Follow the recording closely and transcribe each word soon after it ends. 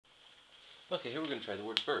Okay, here we're going to try the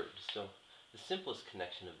word bird. So the simplest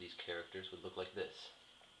connection of these characters would look like this.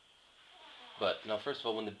 But now first of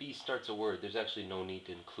all, when the B starts a word, there's actually no need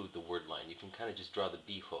to include the word line. You can kind of just draw the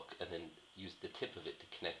B hook and then use the tip of it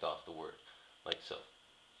to connect off the word, like so.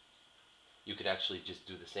 You could actually just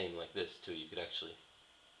do the same like this too. You could actually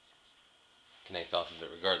connect off of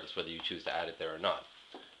it regardless whether you choose to add it there or not.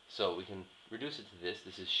 So we can reduce it to this.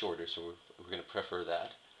 This is shorter, so we're going to prefer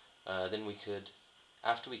that. Then we could,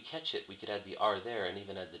 after we catch it, we could add the R there and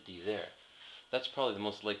even add the D there. That's probably the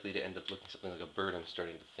most likely to end up looking something like a bird, I'm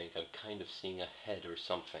starting to think. I'm kind of seeing a head or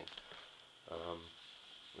something.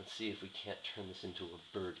 Let's see if we can't turn this into a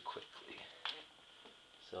bird quickly.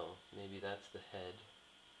 So maybe that's the head.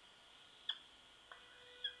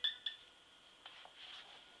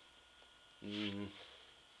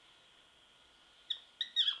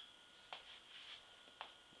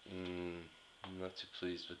 I'm not too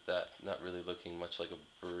pleased with that. Not really looking much like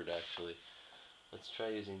a bird, actually. Let's try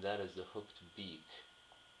using that as the hooked beak.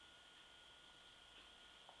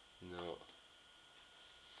 No.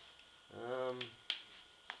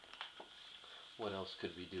 What else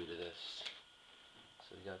could we do to this?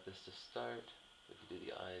 So we got this to start. We could do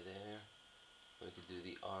the I there. We could do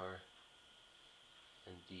the R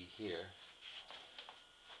and D here.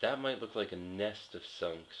 That might look like a nest of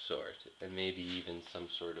some sort, and maybe even some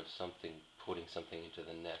sort of something, putting something into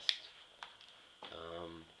the nest.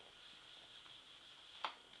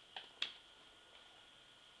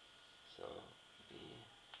 So, B,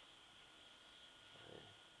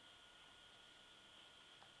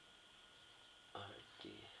 I, R, D.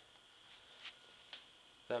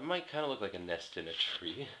 That might kind of look like a nest in a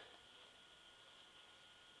tree.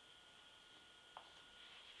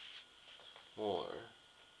 Or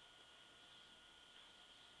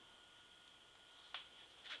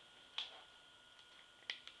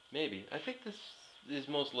maybe. I think this is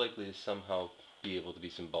most likely to somehow be able to be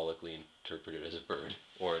symbolically interpreted as a bird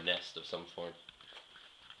or a nest of some form.